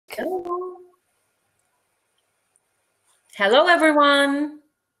Hello. Hello, everyone.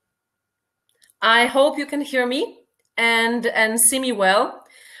 I hope you can hear me and see me well.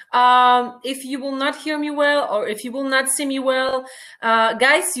 If you will not hear me well, or if you will not see me well,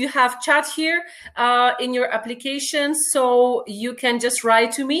 guys, you have chat here in your application, so you can just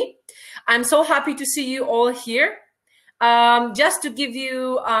write to me. I'm so happy to see you all here. Just to give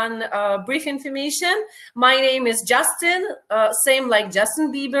you brief information, my name is Justin, same like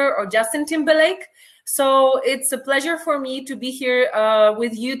Justin Bieber or Justin Timberlake. So it's a pleasure for me to be here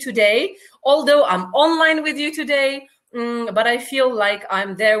with you today, although I'm online with you today, but I feel like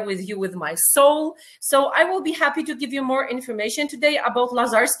I'm there with you with my soul. So I will be happy to give you more information today about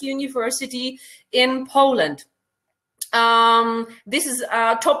Lazarski University in Poland. This is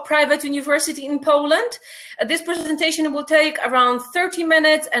a top private university in Poland. This presentation will take around 30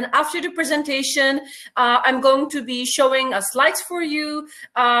 minutes, and after the presentation, I'm going to be showing slides for you.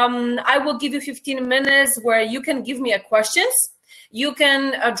 I will give you 15 minutes where you can give me questions. You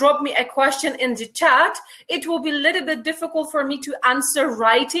can drop me a question in the chat. It will be a little bit difficult for me to answer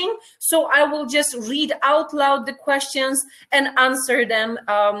writing, so I will just read out loud the questions and answer them.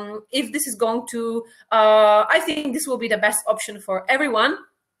 If this is going to, I think this will be the best option for everyone.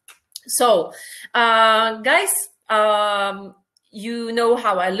 So, guys, you know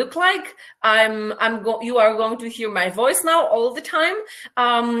how I look like. You are going to hear my voice now all the time.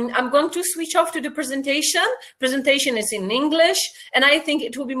 I'm going to switch off to the presentation. Presentation is in English, and I think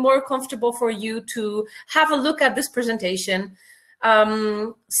it will be more comfortable for you to have a look at this presentation.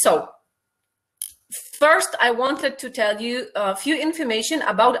 So first, I wanted to tell you a few information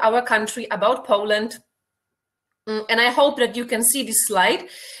about our country, about Poland. And I hope that you can see this slide.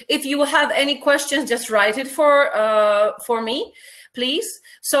 If you have any questions, just write it for me, please.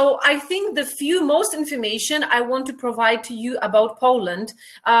 So I think the most information I want to provide to you about Poland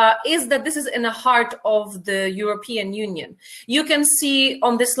is that this is in the heart of the European Union. You can see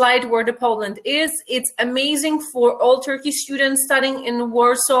on the slide where the Poland is. It's amazing for all Turkish students studying in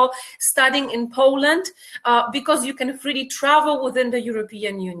Warsaw, studying in Poland, because you can freely travel within the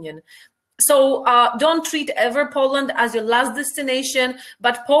European Union. So don't treat ever Poland as your last destination,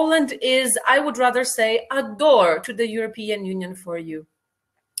 but Poland is, I would rather say, a door to the European Union for you.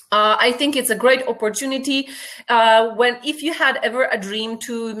 I think it's a great opportunity if you had ever a dream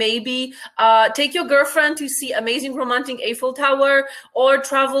to maybe take your girlfriend to see amazing romantic Eiffel Tower, or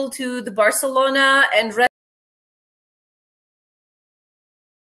travel to the Barcelona and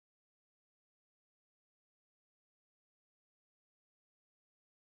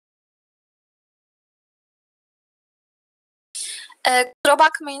Kusura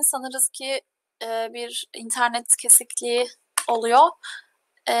bakmayın, sanırız ki bir internet kesikliği oluyor.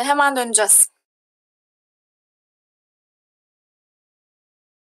 Hemen döneceğiz.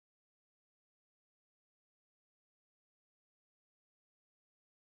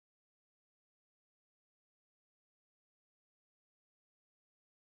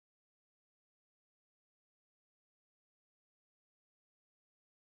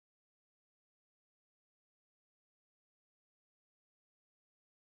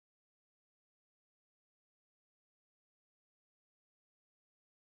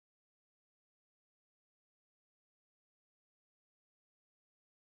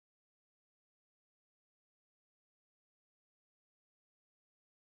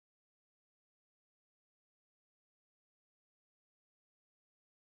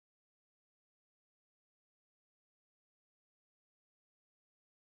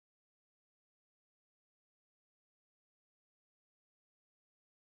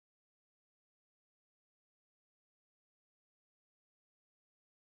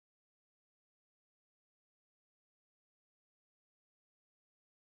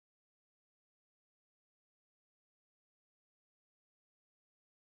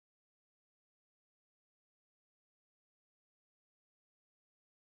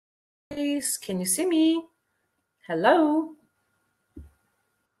 Can you see me? Hello?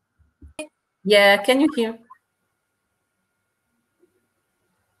 Yeah, can you hear?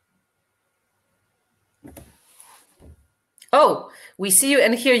 Oh, we see you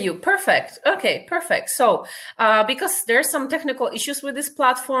and hear you. Perfect. Okay, perfect. So because there's some technical issues with this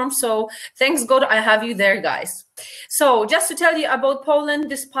platform, so thanks God I have you there, guys. So just to tell you about Poland,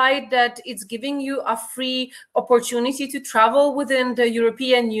 despite that it's giving you a free opportunity to travel within the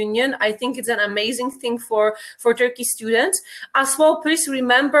European Union, I think it's an amazing thing for Turkish students. As well, please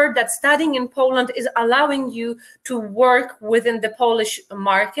remember that studying in Poland is allowing you to work within the Polish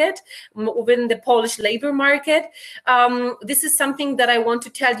market, within the Polish labor market. this is something that I want to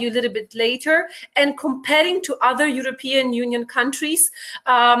tell you a little bit later. And comparing to other European Union countries,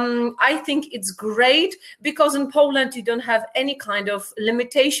 I think it's great because in Poland you don't have any kind of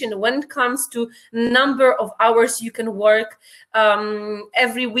limitation when it comes to number of hours you can work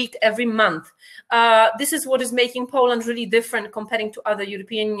every week, every month. This is what is making Poland really different comparing to other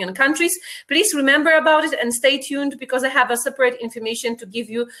European Union countries. Please remember about it and stay tuned because I have a separate information to give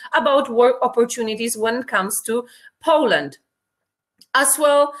you about work opportunities when it comes to Poland. As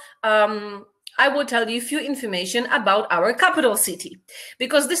well, I will tell you a few information about our capital city,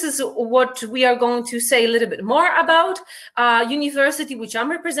 because this is what we are going to say a little bit more about. University which I'm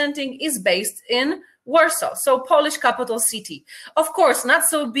representing is based in Warsaw, so Polish capital city. Of course, not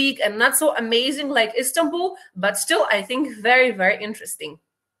so big and not so amazing like Istanbul, but still, I think very, very interesting.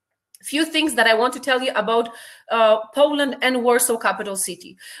 Few things that I want to tell you about Poland and Warsaw capital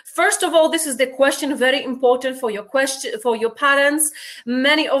city. First of all, this is the question very important for your parents.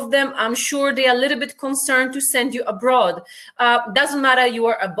 Many of them, I'm sure, they are a little bit concerned to send you abroad. Doesn't matter you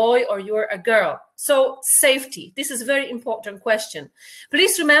are a boy or you are a girl. So safety, this is a very important question.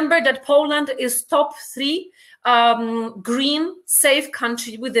 Please remember that Poland is top 3 green, safe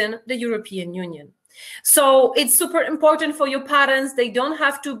country within the European Union. So it's super important for your parents. They don't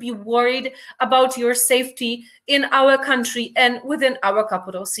have to be worried about your safety in our country and within our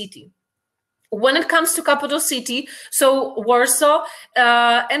capital city. When it comes to capital city, so Warsaw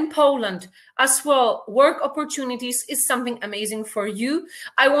and Poland as well, work opportunities is something amazing for you.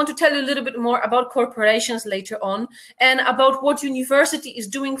 I want to tell you a little bit more about corporations later on and about what university is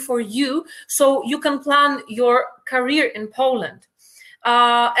doing for you so you can plan your career in Poland.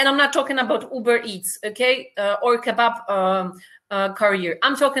 And I'm not talking about Uber Eats, okay, or kebab career.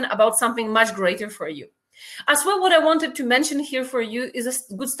 I'm talking about something much greater for you. As well, what I wanted to mention here for you is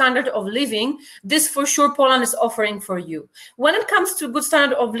a good standard of living. This for sure Poland is offering for you. When it comes to good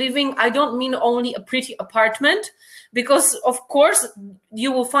standard of living, I don't mean only a pretty apartment, because of course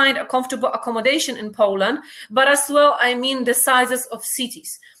you will find a comfortable accommodation in Poland, but as well I mean the sizes of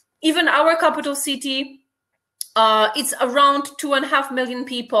cities. Even our capital city, it's around 2.5 million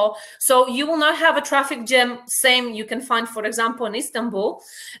people, so you will not have a traffic jam, same you can find, for example, in Istanbul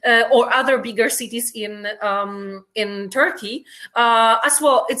or other bigger cities in Turkey. As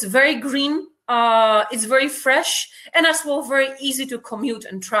well, it's very green, it's very fresh, and as well very easy to commute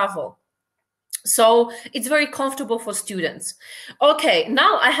and travel. So it's very comfortable for students. Okay,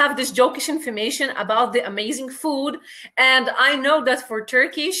 now I have this jokish information about the amazing food, and I know that for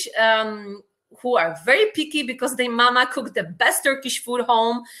Turkish, who are very picky because their mama cooked the best Turkish food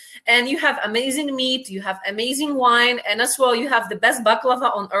home, and you have amazing meat, you have amazing wine, and as well you have the best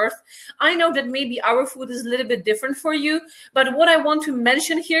baklava on earth. I know that maybe our food is a little bit different for you, but what I want to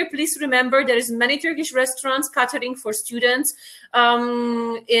mention here, please remember there is many Turkish restaurants catering for students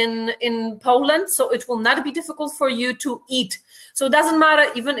in Poland, so it will not be difficult for you to eat. So it doesn't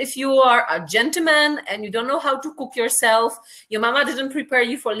matter even if you are a gentleman and you don't know how to cook yourself, your mama didn't prepare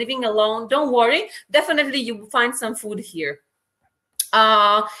you for living alone, don't worry, definitely you will find some food here.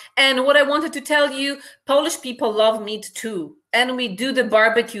 And what I wanted to tell you, Polish people love meat too, and we do the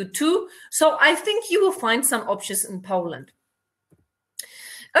barbecue too, so I think you will find some options in Poland.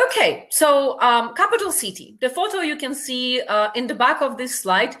 Okay, so capital city. The photo you can see in the back of this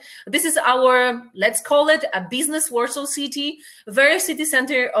slide. This is our, let's call it a business Warsaw city, very city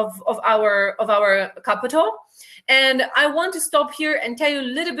center of our capital. And I want to stop here and tell you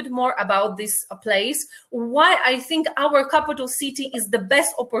a little bit more about this place, why I think our capital city is the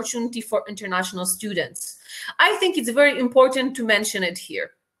best opportunity for international students. I think it's very important to mention it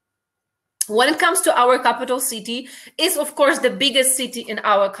here. When it comes to our capital city, is of course the biggest city in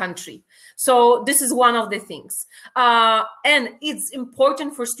our country. So this is one of the things. And it's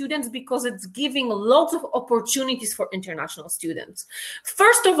important for students because it's giving lots of opportunities for international students.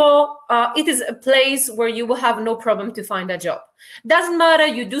 First of all, it is a place where you will have no problem to find a job. Doesn't matter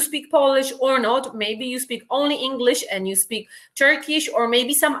you do speak Polish or not, maybe you speak only English and you speak Turkish or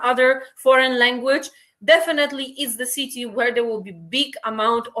maybe some other foreign language. Definitely it's the city where there will be big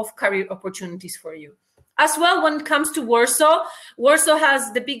amount of career opportunities for you. As well, when it comes to Warsaw, Warsaw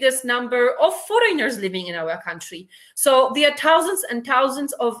has the biggest number of foreigners living in our country. So there are thousands and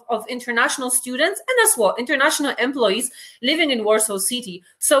thousands of international students and as well international employees living in Warsaw city.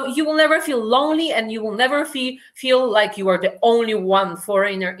 So you will never feel lonely and you will never feel like you are the only one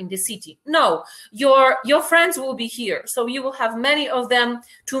foreigner in the city. No, your friends will be here. So you will have many of them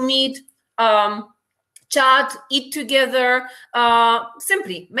to meet, chat, eat together,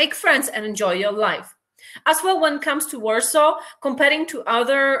 simply make friends and enjoy your life. As well, when it comes to Warsaw, comparing to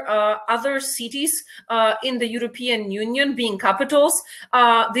other cities in the European Union, being capitals,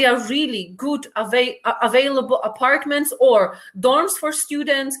 they are really good available apartments or dorms for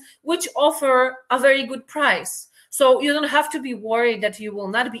students, which offer a very good price. So you don't have to be worried that you will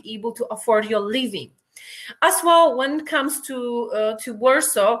not be able to afford your living. As well, when it comes to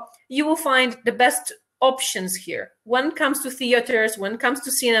Warsaw, you will find the best options here. When it comes to theaters, when it comes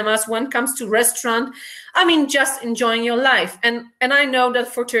to cinemas, when it comes to restaurant, I mean, just enjoying your life. And I know that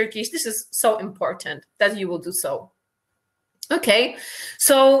for Turkish, this is so important that you will do so. Okay,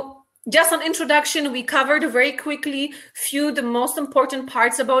 so just an introduction, we covered very quickly the most important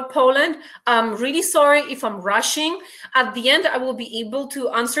parts about Poland. I'm really sorry if I'm rushing. At the end, I will be able to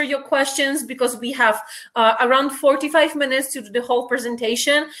answer your questions because we have around 45 minutes to do the whole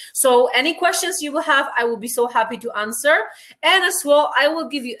presentation. So any questions you will have, I will be so happy to answer. And as well, I will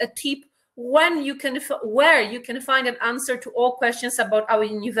give you a tip where you can find an answer to all questions about our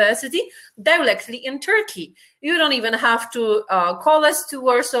university directly in Turkey. You don't even have to call us to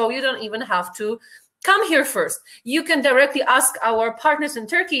Warsaw. You don't even have to come here first. You can directly ask our partners in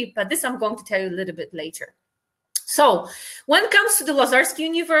Turkey, but this I'm going to tell you a little bit later. So when it comes to the Lazarski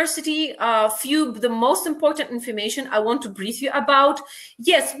University, the most important information I want to brief you about.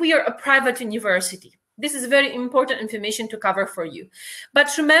 Yes, we are a private university. This is very important information to cover for you. But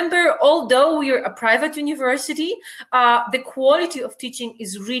remember, although we are a private university, the quality of teaching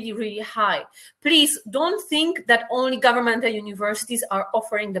is really, really high. Please don't think that only governmental universities are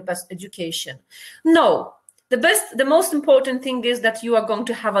offering the best education. No. The most important thing is that you are going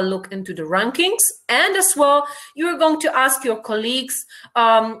to have a look into the rankings, and as well, you are going to ask your colleagues,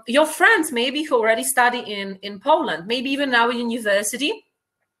 your friends, maybe who already study in Poland, maybe even our university,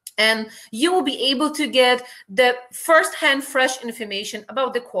 and you will be able to get the first-hand fresh information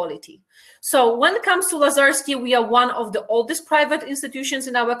about the quality. So when it comes to Lazarski, we are one of the oldest private institutions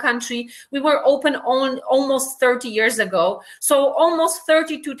in our country. We were open almost 30 years ago. So almost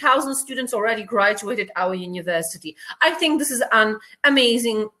 32,000 students already graduated our university. I think this is an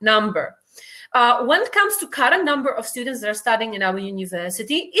amazing number. When it comes to current number of students that are studying in our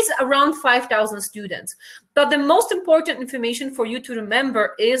university, is around 5,000 students. But the most important information for you to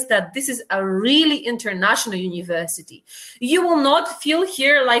remember is that this is a really international university. You will not feel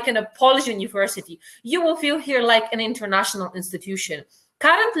here like in a Polish university. You will feel here like an international institution.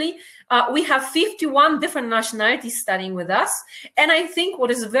 Currently, we have 51 different nationalities studying with us. And I think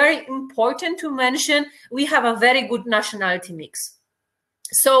what is very important to mention, we have a very good nationality mix.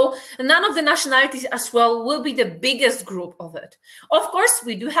 So none of the nationalities as well will be the biggest group of it. Of course,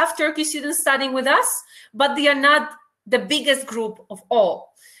 we do have Turkish students studying with us, but they are not the biggest group of all.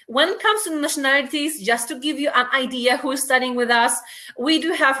 When it comes to nationalities, just to give you an idea who is studying with us, we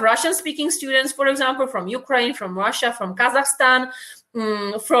do have Russian-speaking students, for example, from Ukraine, from Russia, from Kazakhstan,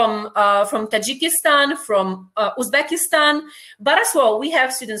 from Tajikistan, from Uzbekistan, but as well, we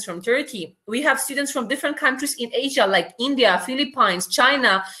have students from Turkey. We have students from different countries in Asia, like India, Philippines,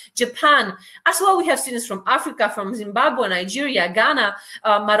 China, Japan. As well, we have students from Africa, from Zimbabwe, Nigeria, Ghana,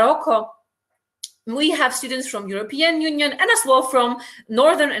 Morocco. We have students from European Union and as well from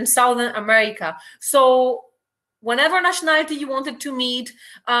Northern and Southern America. So whatever nationality you wanted to meet,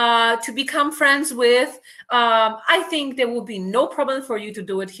 to become friends with, I think there will be no problem for you to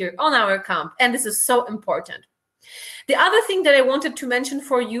do it here on our camp. And this is so important. The other thing that I wanted to mention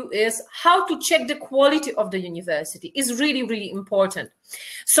for you is how to check the quality of the university is really, really important.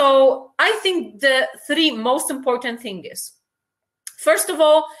 So I think the three most important things is, first of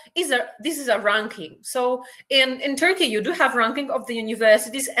all, this is a ranking. So in Turkey, you do have ranking of the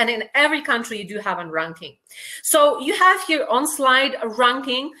universities, and in every country, you do have a ranking. So you have here on slide a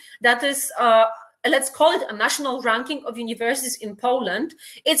ranking that is, let's call it a national ranking of universities in Poland.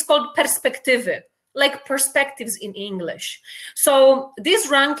 It's called perspektywy, like perspectives in English. So this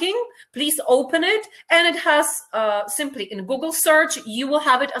ranking, please open it, and it has simply in Google search, you will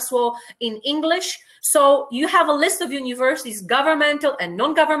have it as well in English. So you have a list of universities, governmental and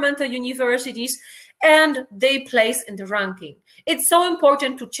non-governmental universities, and they place in the ranking. It's so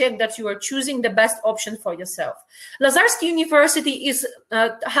important to check that you are choosing the best option for yourself. Lazarski University is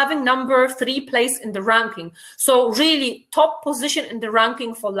having number 3 place in the ranking. So really top position in the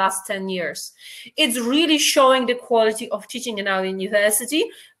ranking for last 10 years. It's really showing the quality of teaching in our university.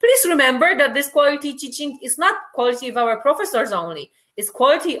 Please remember that this quality teaching is not quality of our professors only. It's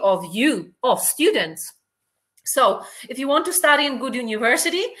quality of you, of students. So if you want to study in good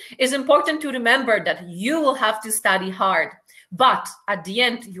university, it's important to remember that you will have to study hard. But at the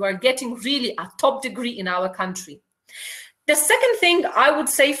end, you are getting really a top degree in our country. The second thing I would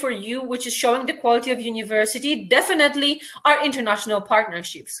say for you, which is showing the quality of university, definitely are international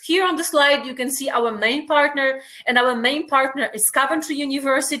partnerships. Here on the slide, you can see our main partner, and our main partner is Coventry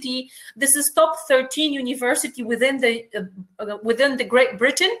University. This is top 13 university within the Great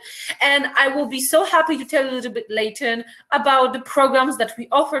Britain, and I will be so happy to tell you a little bit later about the programs that we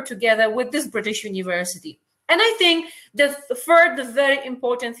offer together with this British university. And I think the third, the very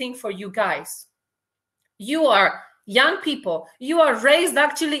important thing for you guys, you are young people, you are raised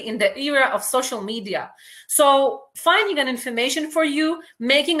actually in the era of social media. So finding an information for you,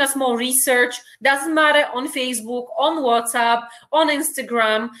 making a small research, doesn't matter, on Facebook, on WhatsApp, on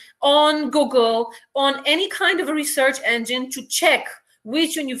Instagram, on Google, on any kind of a research engine to check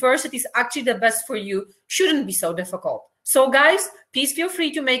which university is actually the best for you, shouldn't be so difficult. So guys, please feel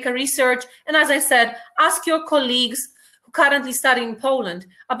free to make a research. And as I said, ask your colleagues currently studying in Poland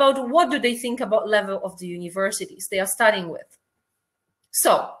about what do they think about level of the universities they are studying with.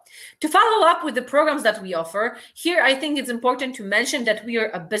 So to follow up with the programs that we offer, here I think it's important to mention that we are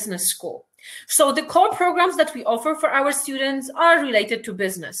a business school. So the core programs that we offer for our students are related to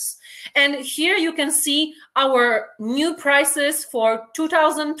business. And here you can see our new prices for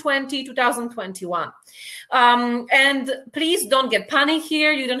 2020-2021. And please don't get panic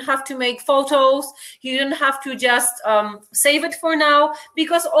here. You don't have to make photos. You don't have to just save it for now,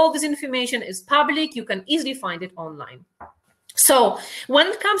 because all this information is public. You can easily find it online. So when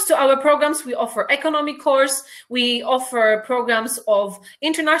it comes to our programs, we offer economic course, we offer programs of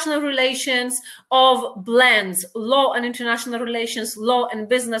international relations, of blends, law and international relations, law and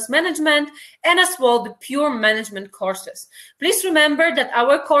business management, and as well the pure management courses. Please remember that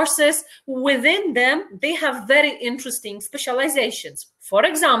our courses, within them, they have very interesting specializations. For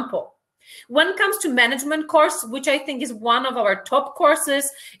example, when it comes to management course, which I think is one of our top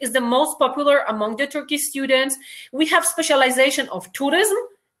courses, is the most popular among the Turkish students, we have specialization of tourism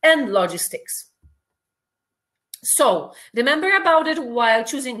and logistics. So remember about it while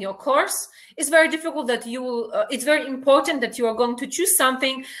choosing your course. It's very difficult that you will, it's very important that you are going to choose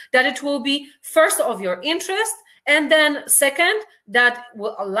something that it will be first of your interest, and then second, that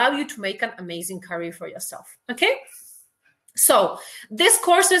will allow you to make an amazing career for yourself, okay? So these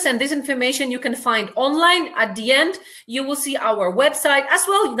courses and this information you can find online. At the end, you will see our website as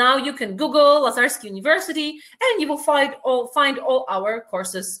well. Now you can Google Lazarski University and you will find all our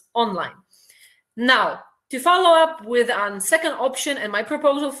courses online. Now, to follow up with a second option and my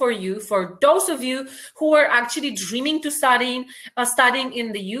proposal for you, for those of you who are actually dreaming to studying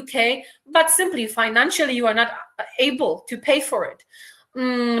in the UK, but simply financially you are not able to pay for it.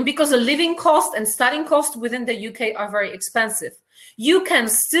 Because the living cost and studying cost within the UK are very expensive. You can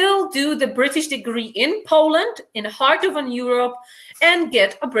still do the British degree in Poland, in the heart of Europe, and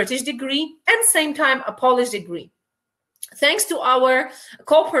get a British degree and same time a Polish degree. Thanks to our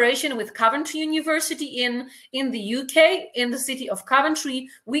cooperation with Coventry University in the UK, in the city of Coventry,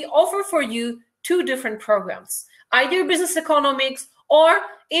 we offer for you two different programs, either business economics or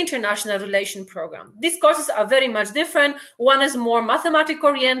international relation program. These courses are very much different. One is more mathematics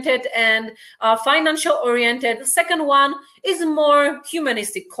oriented and financial oriented. The second one is a more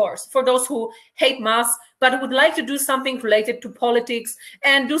humanistic course for those who hate math but would like to do something related to politics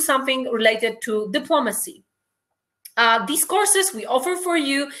and do something related to diplomacy. These courses we offer for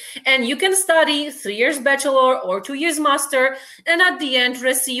you, and you can study 3 years bachelor or 2 years master, and at the end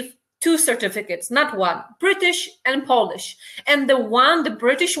receive 2 certificates, not one, British and Polish. And the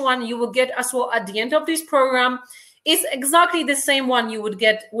British one you will get as well at the end of this program is exactly the same one you would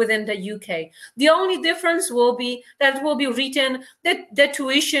get within the UK. The only difference will be that it will be written that the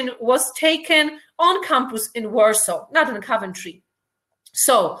tuition was taken on campus in Warsaw, not in Coventry.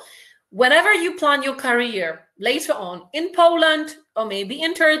 So whenever you plan your career later on in Poland, or maybe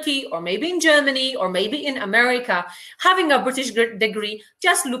in Turkey, or maybe in Germany, or maybe in America, having a British degree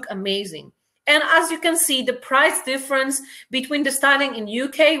just look amazing. And as you can see, the price difference between the studying in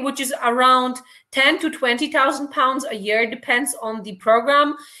UK, which is around 10 to 20,000 pounds a year, depends on the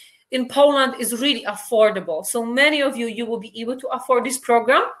program, in Poland is really affordable. So many of you will be able to afford this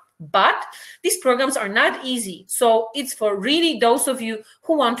program. But these programs are not easy. So it's for really those of you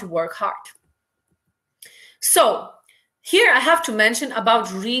who want to work hard. So here I have to mention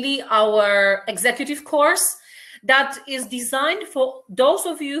about really our executive course that is designed for those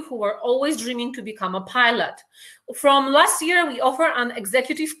of you who are always dreaming to become a pilot. From last year, we offer an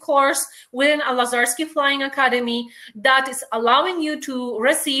executive course within a Lazarski Flying Academy that is allowing you to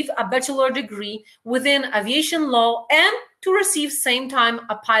receive a bachelor degree within aviation law and to receive same time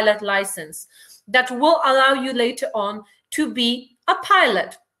a pilot license that will allow you later on to be a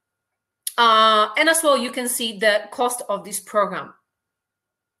pilot. And as well, you can see the cost of this program.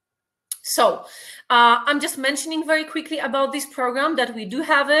 So I'm just mentioning very quickly about this program that we do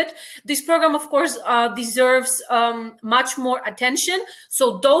have it. This program, of course, deserves much more attention.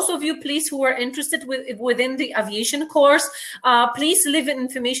 So those of you, please, who are interested within the aviation course, please leave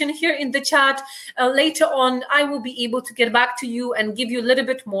information here in the chat. Later on, I will be able to get back to you and give you a little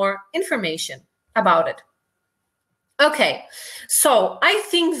bit more information about it. Okay, so I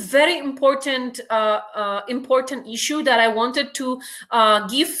think very important important issue that I wanted to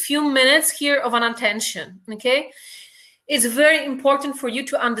give few minutes here of an attention. Okay, it's very important for you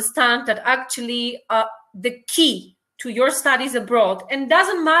to understand that actually the key to your studies abroad, and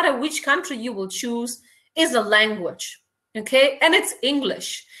doesn't matter which country you will choose, is the language. Okay, and it's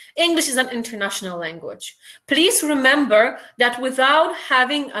English. English is an international language. Please remember that without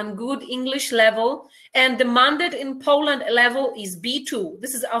having a good English level, and demanded in Poland level is B2.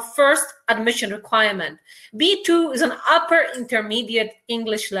 This is our first admission requirement. B2 is an upper intermediate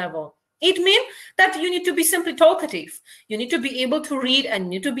English level. It means that you need to be simply talkative. You need to be able to read, and you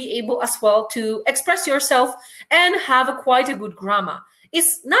need to be able as well to express yourself and have quite a good grammar.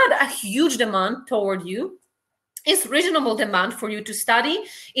 It's not a huge demand toward you. It's reasonable demand for you to study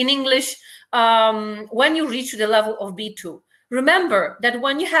in English when you reach the level of B2. Remember that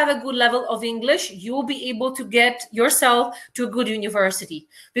when you have a good level of English, you will be able to get yourself to a good university,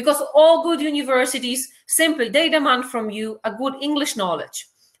 because all good universities simply, they demand from you a good English knowledge.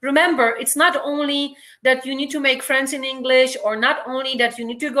 Remember, it's not only that you need to make friends in English, or not only that you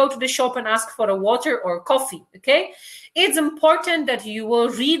need to go to the shop and ask for a water or coffee, okay? It's important that you will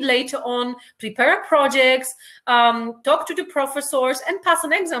read later on, prepare projects, talk to the professors, and pass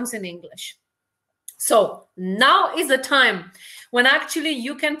on exams in English. So now is the time when actually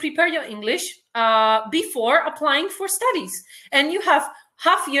you can prepare your English before applying for studies. And you have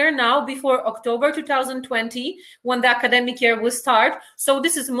half year now before October 2020, when the academic year will start. So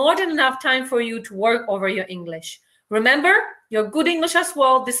this is more than enough time for you to work over your English. Remember, your good English as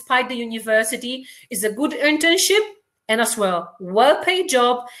well, despite the university, is a good internship, and as well, well-paid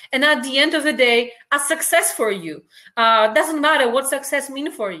job, and at the end of the day, a success for you. Doesn't matter what success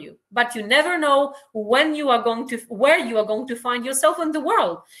means for you, but you never know when you are going to, where you are going to find yourself in the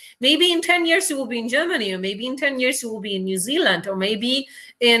world. Maybe in 10 years you will be in Germany, or maybe in 10 years you will be in New Zealand, or maybe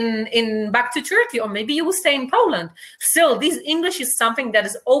in back to Turkey, or maybe you will stay in Poland. Still, this English is something that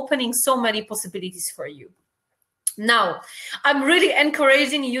is opening so many possibilities for you. Now, I'm really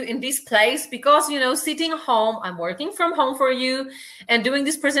encouraging you in this place because, you know, sitting home, I'm working from home for you and doing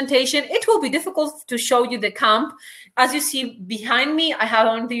this presentation, it will be difficult to show you the camp. As you see behind me, I have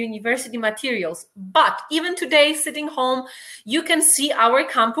on the university materials. But even today, sitting home, you can see our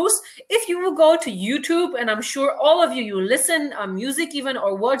campus. If you will go to YouTube, and I'm sure all of you, you listen music even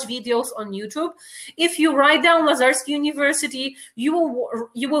or watch videos on YouTube. If you write down Lazarski University, you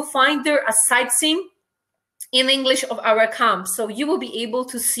will find there a sightseeing in English of our camp. So you will be able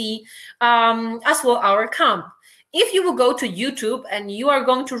to see as well our camp. If you will go to YouTube and you are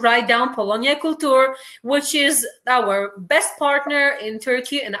going to write down Polonia Kultur, which is our best partner in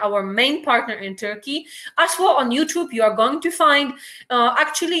Turkey and our main partner in Turkey, as well on YouTube, you are going to find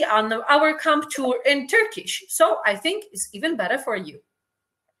actually on our camp tour in Turkish. So I think it's even better for you.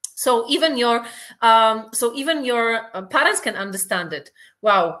 So even your parents can understand it.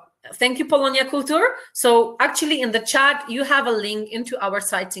 Wow. Thank you, Polonia Kultur. So actually in the chat, you have a link into our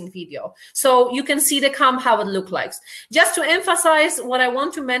sightseeing video. So you can see the camp, how it looks like. Just to emphasize, what I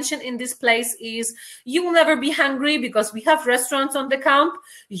want to mention in this place is you will never be hungry because we have restaurants on the camp.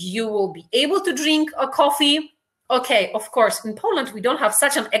 You will be able to drink a coffee. Okay, of course, in Poland, we don't have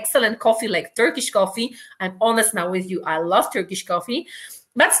such an excellent coffee like Turkish coffee. I'm honest now with you. I love Turkish coffee.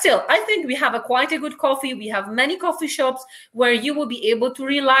 But still, I think we have quite a good coffee. We have many coffee shops where you will be able to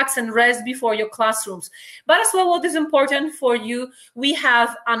relax and rest before your classrooms. But as well, what is important for you, we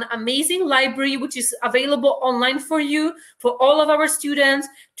have an amazing library which is available online for you, for all of our students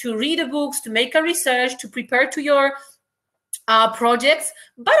to read the books, to make a research, to prepare to your projects.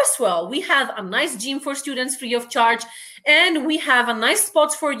 But as well, we have a nice gym for students free of charge. And we have a nice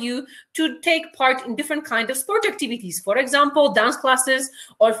spots for you to take part in different kinds of sport activities. For example, dance classes,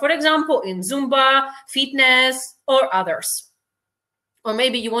 or for example, in Zumba, fitness, or others. Or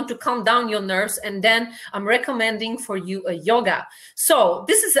maybe you want to calm down your nerves, and then I'm recommending for you a yoga. So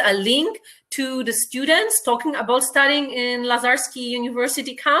this is a link to the students talking about studying in Lazarski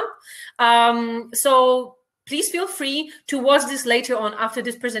University camp. So please feel free to watch this later on after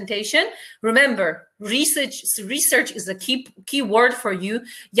this presentation. Remember, research is a key word for you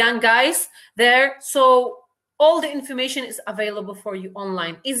young guys there. So All the information is available for you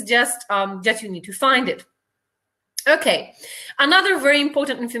online. It's just you need to find it. Okay, another very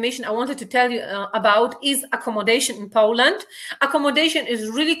important information I wanted to tell you about is accommodation in Poland. Accommodation is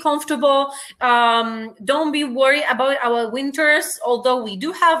really comfortable. Don't be worried about our winters, although we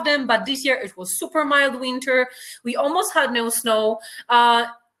do have them, but this year it was super mild winter. We almost had no snow.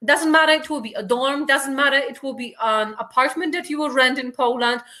 Doesn't matter, it will be a dorm, doesn't matter, it will be an apartment that you will rent in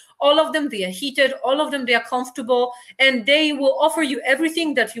Poland. All of them, they are heated, all of them, they are comfortable, and they will offer you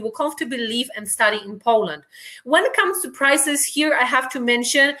everything that you will comfortably live and study in Poland. When it comes to prices here, I have to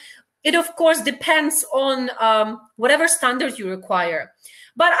mention, it of course depends on whatever standard you require.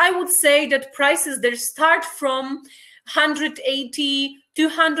 But I would say that prices, they start from $180 to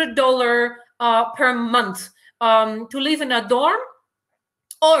 $200 per month to live in a dorm,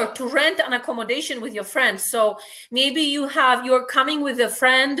 or to rent an accommodation with your friends. So maybe you're coming with a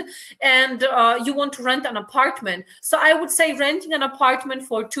friend and you want to rent an apartment. So I would say renting an apartment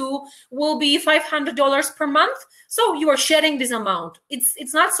for two will be $500 per month. So you are sharing this amount.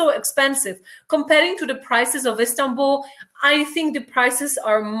 It's not so expensive. Comparing to the prices of Istanbul, I think the prices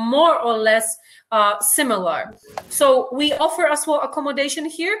are more or less similar. So we offer as well accommodation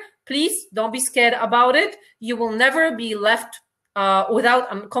here. Please don't be scared about it. You will never be left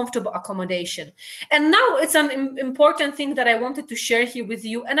without uncomfortable accommodation. And now it's an important thing that I wanted to share here with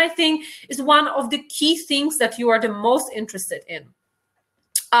you, and I think is one of the key things that you are the most interested in.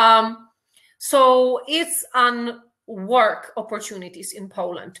 So it's on work opportunities in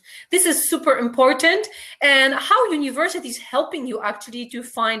Poland. This is super important, and how universities helping you actually to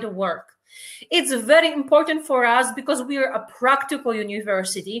find work. It's very important for us because we are a practical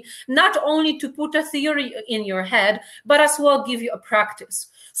university, not only to put a theory in your head, but as well give you a practice.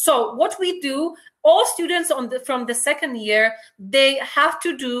 So what we do, all students from the second year, they have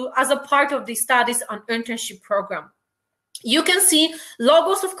to do as a part of the studies an internship program. You can see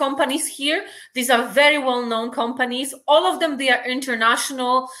logos of companies here. These are very well-known companies. All of them, they are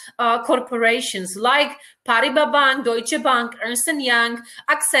international corporations like Paribas Bank, Deutsche Bank, Ernst & Young,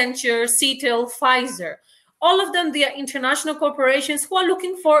 Accenture, Citel, Pfizer. All of them, they are international corporations who are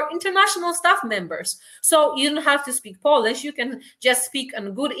looking for international staff members. So you don't have to speak Polish. You can just speak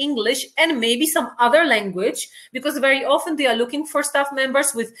in good English and maybe some other language, because very often they are looking for staff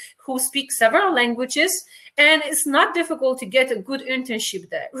members who speak several languages. And it's not difficult to get a good internship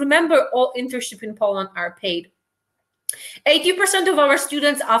there. Remember, all internships in Poland are paid. 80% of our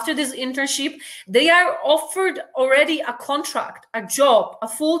students after this internship, they are offered already a contract, a job, a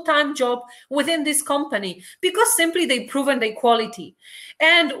full-time job within this company, because simply they've proven their quality.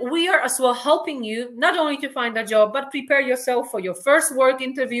 And we are as well helping you not only to find a job, but prepare yourself for your first work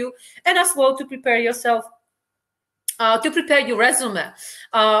interview, and as well to prepare yourself to prepare your resume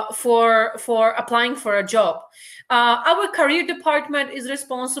for applying for a job. Our career department is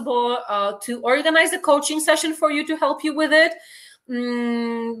responsible to organize a coaching session for you to help you with it.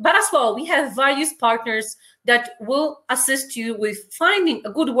 But as well, we have various partners that will assist you with finding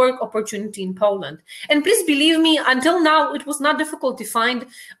a good work opportunity in Poland. And please believe me, until now, it was not difficult to find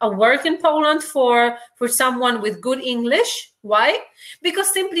a work in Poland for someone with good English. Why?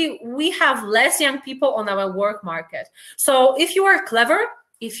 Because simply we have less young people on our work market. So if you are clever,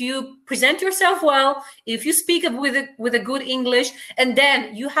 if you present yourself well, if you speak with a good English, and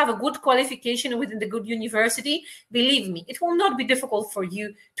then you have a good qualification within the good university, believe me, it will not be difficult for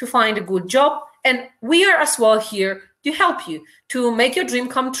you to find a good job. And we are as well here to help you to make your dream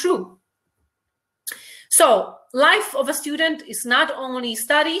come true. So life of a student is not only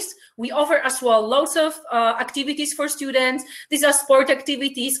studies. We offer as well lots of activities for students. These are sport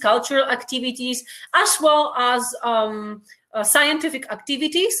activities, cultural activities, as well as scientific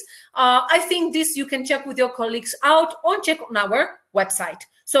activities. I think this you can check with your colleagues out or check on our website.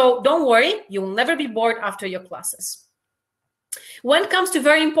 So don't worry, you will never be bored after your classes. When it comes to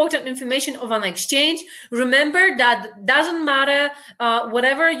very important information of an exchange, remember that doesn't matter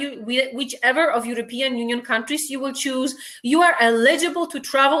whichever of European Union countries you will choose, you are eligible to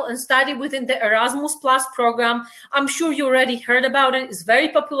travel and study within the Erasmus Plus program. I'm sure you already heard about it. It's very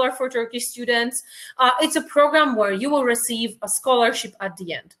popular for Turkish students. It's a program where you will receive a scholarship at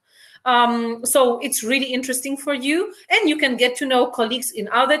the end. So it's really interesting for you, and you can get to know colleagues in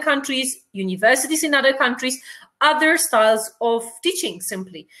other countries, universities in other countries, other styles of teaching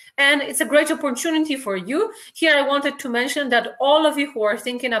simply. And it's a great opportunity for you. Here I wanted to mention that all of you who are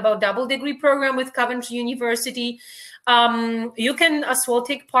thinking about double degree program with Coventry University, you can as well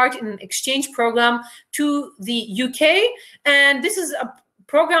take part in an exchange program to the UK. And this is a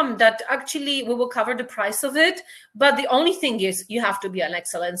program that actually we will cover the price of it. But the only thing is you have to be an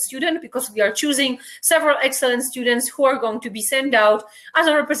excellent student, because we are choosing several excellent students who are going to be sent out as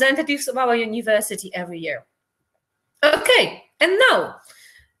representatives of our university every year. Okay, and now,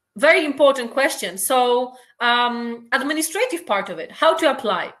 very important question. So administrative part of it, how to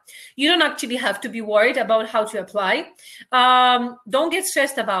apply. You don't actually have to be worried about how to apply. Don't get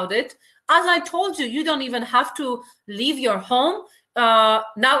stressed about it. As I told you, you don't even have to leave your home.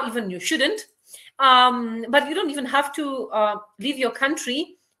 Now even you shouldn't. But you don't even have to leave your country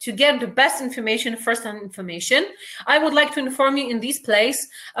to get the best information, first-hand information. I would like to inform you in this place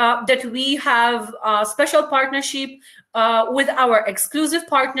that we have a special partnership with our exclusive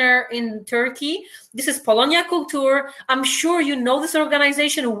partner in Turkey. This is Polonia Kultur. I'm sure you know this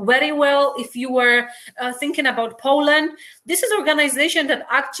organization very well if you were thinking about Poland. This is an organization that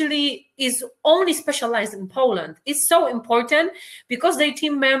actually is only specialized in Poland. It's so important because their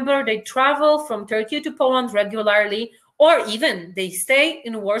team member, they travel from Turkey to Poland regularly, or even they stay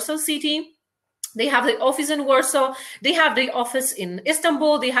in Warsaw City. They have the office in Warsaw. They have the office in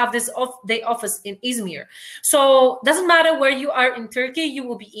Istanbul. They have this office in Izmir. So doesn't matter where you are in Turkey, you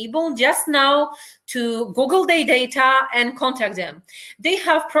will be able just now to Google their data and contact them. They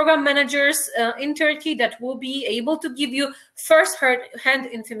have program managers in Turkey that will be able to give you first-hand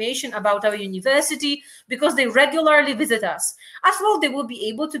information about our university because they regularly visit us. As well, they will be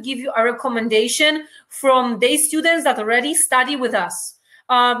able to give you a recommendation from their students that already study with us.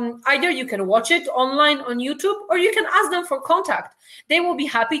 Either you can watch it online on YouTube or you can ask them for contact. They will be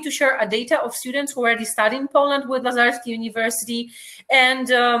happy to share a data of students who already study in Poland with Lazarski University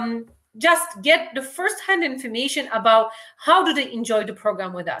and just get the first-hand information about how do they enjoy the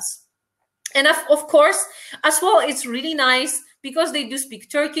program with us. And of course, as well, it's really nice because they do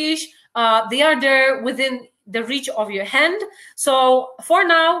speak Turkish. They are there within the reach of your hand. So for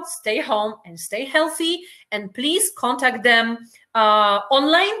now, stay home and stay healthy, and please contact them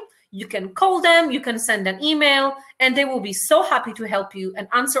online. You can call them, you can send an email, and they will be so happy to help you and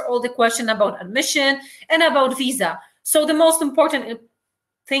answer all the questions about admission and about visa. So the most important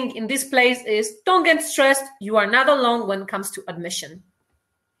thing in this place is don't get stressed. You are not alone when it comes to admission.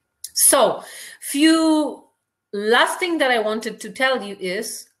 So few last thing that I wanted to tell you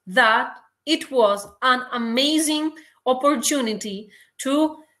is that it was an amazing opportunity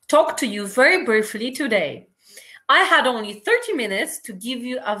to talk to you very briefly today. I had only 30 minutes to give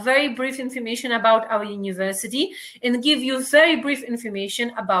you a very brief information about our university and give you very brief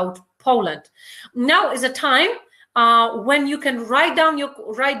information about Poland. Now is a time when you can write down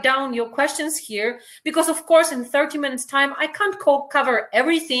your questions here, because of course in 30 minutes time I can't cover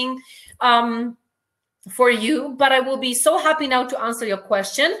everything for you, but I will be so happy now to answer your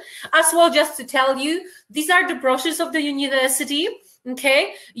question. As well, just to tell you, these are the brochures of the university.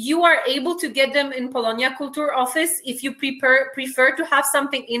 Okay, you are able to get them in Polonia Kultur office. If you prefer to have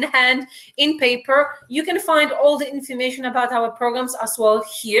something in hand, in paper, you can find all the information about our programs as well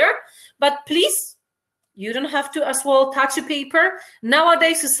here. But please, you don't have to as well touch a paper.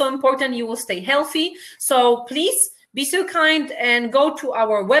 Nowadays it's so important you will stay healthy. So please be so kind and go to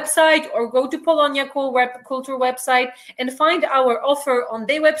our website or go to Polonia Kultur website and find our offer on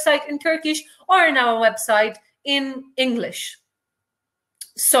their website in Turkish or in our website in English.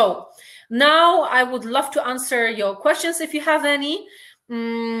 So now I would love to answer your questions if you have any.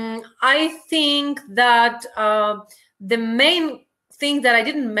 I think that the main thing that I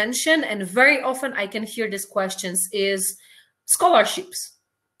didn't mention, and very often I can hear these questions, is scholarships.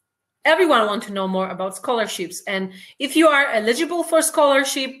 Everyone wants to know more about scholarships, and if you are eligible for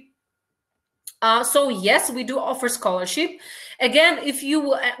scholarship, so yes, we do offer scholarship. Again, if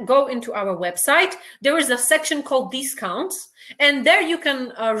you go into our website, there is a section called discounts, and there you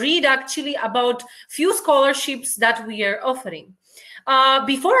can read actually about few scholarships that we are offering.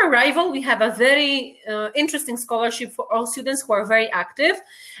 Before arrival, we have a very interesting scholarship for all students who are very active.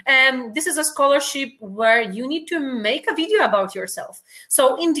 And this is a scholarship where you need to make a video about yourself.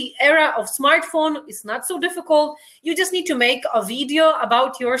 So in the era of smartphone, it's not so difficult. You just need to make a video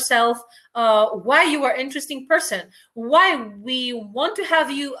about yourself, why you are an interesting person, why we want to have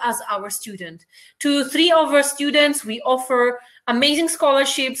you as our student. To 3 of our students, we offer amazing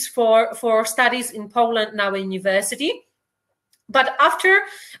scholarships for studies in Poland now in university. But after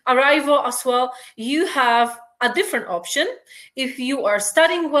arrival as well, you have a different option. If you are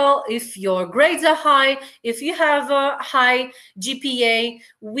studying well, if your grades are high, if you have a high GPA,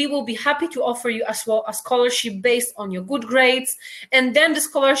 we will be happy to offer you as well a scholarship based on your good grades. And then the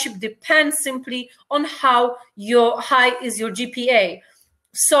scholarship depends simply on how high is your GPA.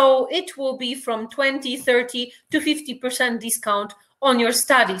 So it will be from 20, 30 to 50% discount on your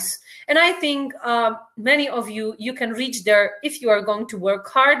studies. And I think many of you can reach there if you are going to work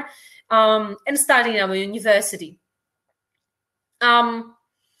hard and study in our university.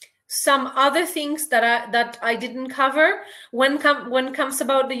 Some other things that I didn't cover when comes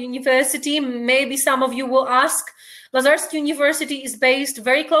about the university, maybe some of you will ask. Lazarski University is based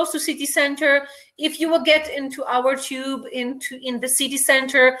very close to city center. If you will get into our tube in the city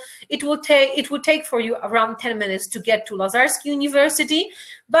center, it would take for you around 10 minutes to get to Lazarski University.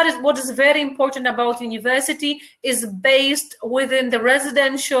 But what is very important about university is based within the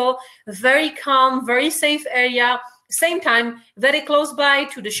residential, very calm, very safe area. Same time, very close by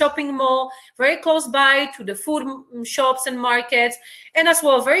to the shopping mall, very close by to the food shops and markets, and as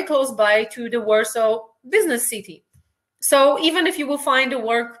well very close by to the Warsaw business city. So even if you will find a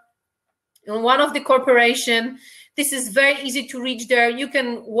work in one of the corporation, this is very easy to reach there. You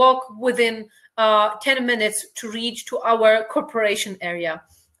can walk within 10 minutes to reach to our corporation area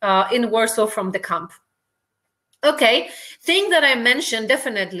in Warsaw from the camp. Okay, thing that I mentioned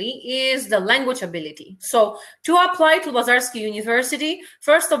definitely is the language ability. So to apply to Lazarski University,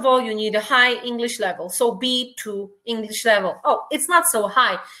 first of all, you need a high English level. So B2 English level. Oh, it's not so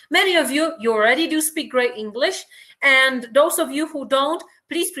high. Many of you already do speak great English. And those of you who don't,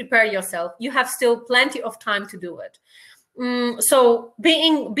 please prepare yourself. You have still plenty of time to do it. So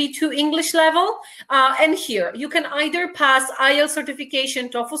being B2 English level, and here you can either pass IELTS certification,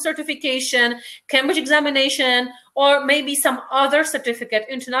 TOEFL certification, Cambridge examination, or maybe some other certificate,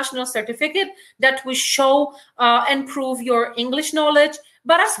 international certificate that will show and prove your English knowledge.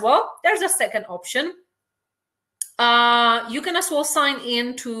 But as well, there's a second option. You can as well sign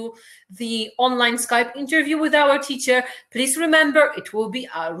in to the online Skype interview with our teacher. Please remember, it will be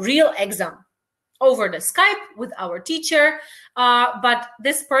a real exam over the Skype with our teacher, but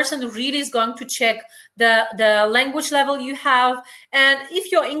this person really is going to check the language level you have. And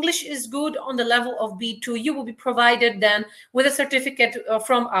if your English is good on the level of B2, you will be provided then with a certificate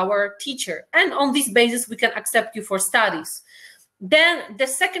from our teacher. And on this basis, we can accept you for studies. Then the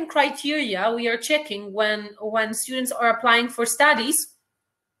second criteria we are checking when students are applying for studies,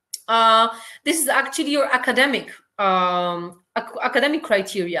 this is actually your academic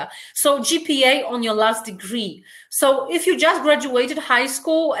criteria. So GPA on your last degree. So if you just graduated high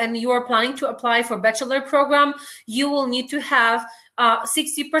school and you are planning to apply for bachelor program, you will need to have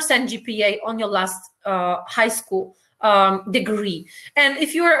 60% GPA on your last high school degree. And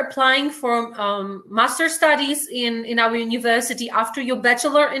if you are applying for master studies in our university after your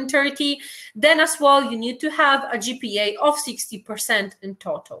bachelor in Turkey, then as well you need to have a GPA of 60% in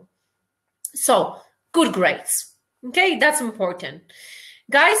total. So good grades. Okay, that's important.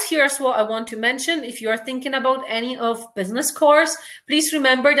 Guys, here as well, I want to mention, if you are thinking about any of business course, please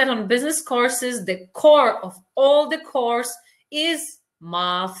remember that on business courses, the core of all the course is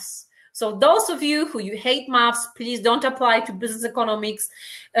maths. So those of you who you hate maths, please don't apply to business economics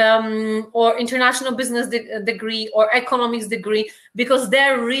or international business degree or economics degree, because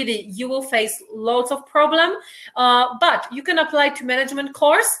there really you will face lots of problem. But you can apply to management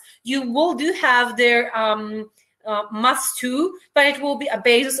course. You will do have their maths too, but it will be a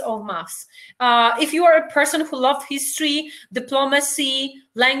basis of maths. If you are a person who loves history, diplomacy,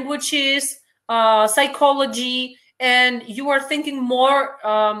 languages, psychology, and you are thinking more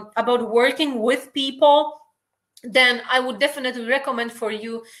about working with people, then I would definitely recommend for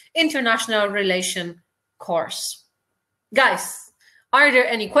you international relation course. Guys, are there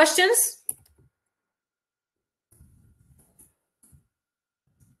any questions?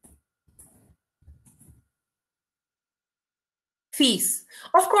 Fees.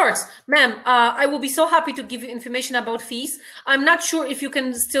 Of course, ma'am, I will be so happy to give you information about fees. I'm not sure if you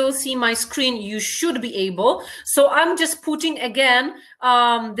can still see my screen. You should be able. So I'm just putting again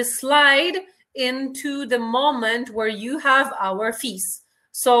the slide into the moment where you have our fees.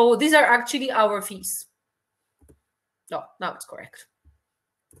 So these are actually our fees. No, now it's correct.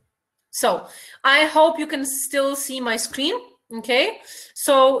 So I hope you can still see my screen. Okay,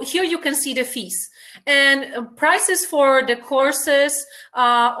 so here you can see the fees. And prices for the courses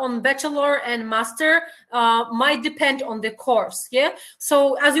on bachelor and master might depend on the course. Yeah.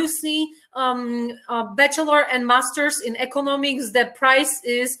 So as you see, bachelor and masters in economics, the price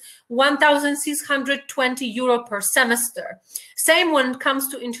is 1,620 euro per semester. Same when it comes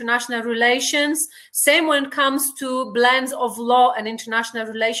to international relations. Same when it comes to blends of law and international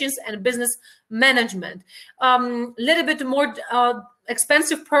relations and business management. Little bit more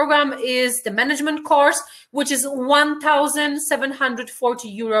expensive program is the management course, which is 1,740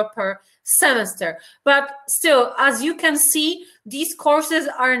 euro per semester. But still, as you can see, these courses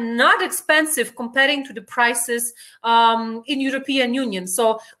are not expensive comparing to the prices in European Union.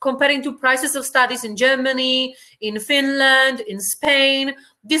 So comparing to prices of studies in Germany, in Finland, in Spain,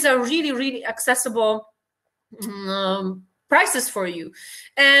 these are really, really accessible prices for you.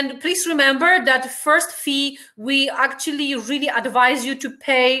 And please remember that first fee, we actually really advise you to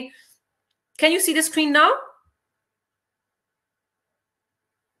pay. Can you see the screen now?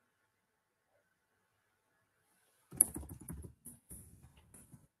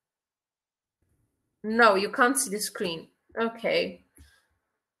 No, you can't see the screen. Okay.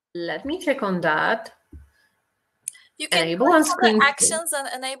 Let me check on that. You can enable click on on screen the actions and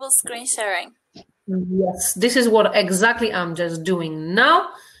enable screen sharing. Yes, this is what exactly I'm just doing now.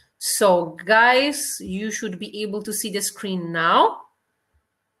 So guys, you should be able to see the screen now.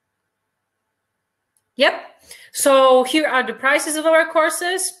 Yep. So here are the prices of our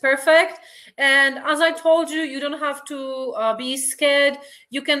courses. Perfect. And as I told you, you don't have to be scared.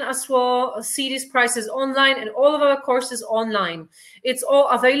 You can as well see these prices online and all of our courses online. It's all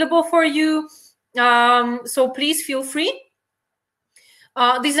available for you. So please feel free.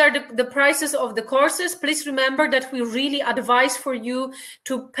 These are the prices of the courses. Please remember that we really advise for you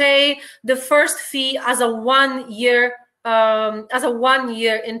to pay the first fee as a 1 year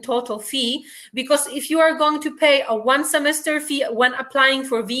in total fee, because if you are going to pay a 1 semester fee when applying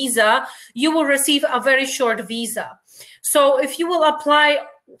for visa, you will receive a very short visa. So if you will apply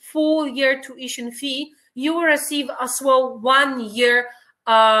full year tuition fee, you will receive as well 1 year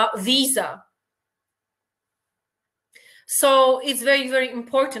visa. So it's very, very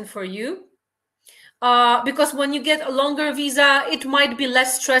important for you. Because when you get a longer visa, it might be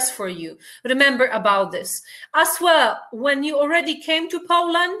less stress for you. Remember about this. As well, when you already came to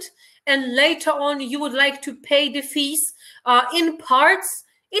Poland and later on you would like to pay the fees in parts,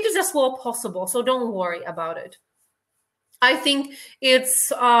 it is as well possible. So don't worry about it. I think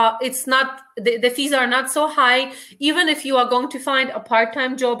it's not, the fees are not so high. Even if you are going to find a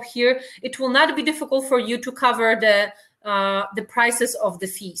part-time job here, it will not be difficult for you to cover the prices of the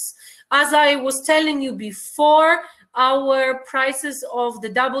fees. As I was telling you before, our prices of the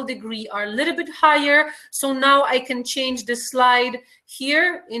double degree are a little bit higher. So now I can change the slide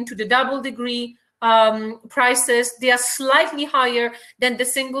here into the double degree prices. They are slightly higher than the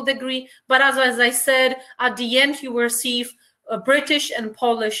single degree, but as I said, at the end you will receive a British and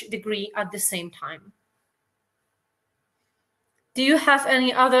Polish degree at the same time. Do you have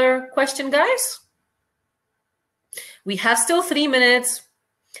any other question, guys? We have still 3 minutes.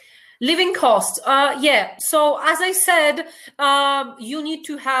 Living costs. Yeah, so as I said, you need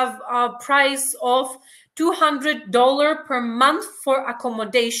to have a price of $200 per month for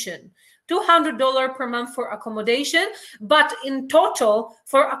accommodation. $200 per month for accommodation, but in total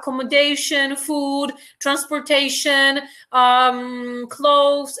for accommodation, food, transportation,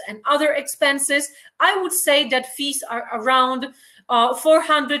 clothes, and other expenses, I would say that fees are around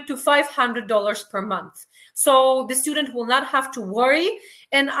 $400 to $500 per month. So the student will not have to worry.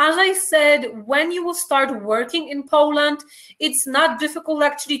 And as I said, when you will start working in Poland, it's not difficult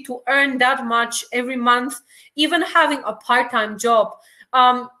actually to earn that much every month, even having a part-time job.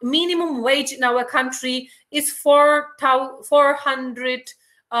 Minimum wage in our country is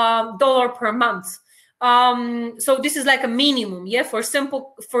 $400 per month. So this is like a minimum, yeah, for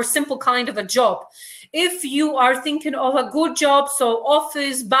simple kind of a job. If you are thinking of a good job, so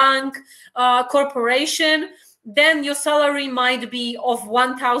office, bank, corporation, then your salary might be of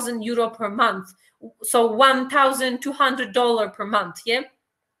 1,000 euro per month, so $1,200 per month, yeah.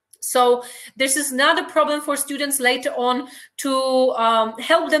 So this is not a problem for students later on to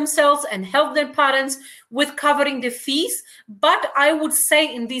help themselves and help their parents with covering the fees. But I would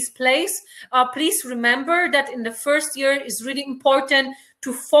say in this place, please remember that in the first year is really important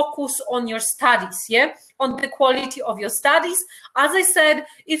to focus on your studies, yeah, on the quality of your studies. As I said,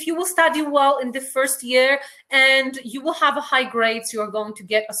 if you will study well in the first year and you will have a high grades, you're going to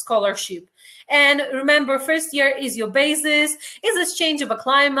get a scholarship. And remember, first year is your basis. It's a change of a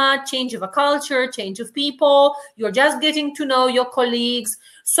climate, change of a culture, change of people. You're just getting to know your colleagues.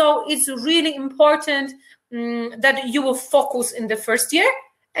 So it's really important that you will focus in the first year.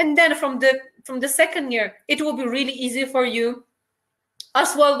 And then from the second year, it will be really easy for you,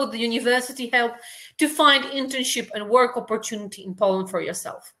 as well with the university help, to find internship and work opportunity in Poland for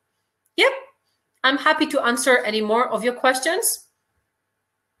yourself. Yep, I'm happy to answer any more of your questions.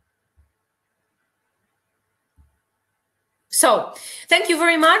 So thank you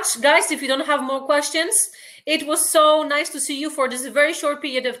very much, guys. If you don't have more questions, It was so nice to see you for this very short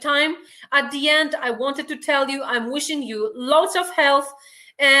period of time. At the end, I wanted to tell you I'm wishing you lots of health,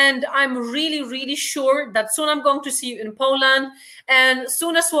 and I'm really, really sure that soon I'm going to see you in Poland, and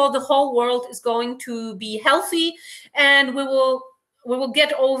soon as well the whole world is going to be healthy, and we will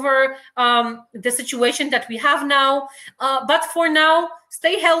get over the situation that we have now. But for now,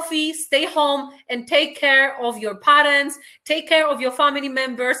 stay healthy, stay home, and take care of your parents, take care of your family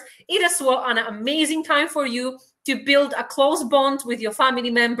members. It is well an amazing time for you to build a close bond with your family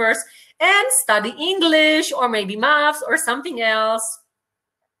members and study English or maybe maths or something else.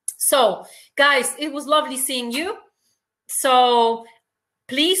 So, guys, it was lovely seeing you. So,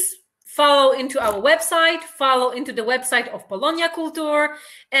 please follow into our website, follow into the website of Polonia Kultur,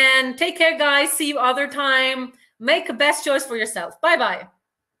 and take care, guys. See you other time. Make a best choice for yourself. Bye-bye.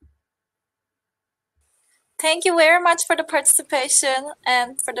 Thank you very much for the participation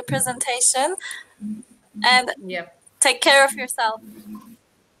and for the presentation. And yeah, take care of yourself.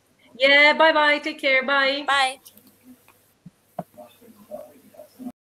 Yeah, bye-bye. Take care. Bye. Bye.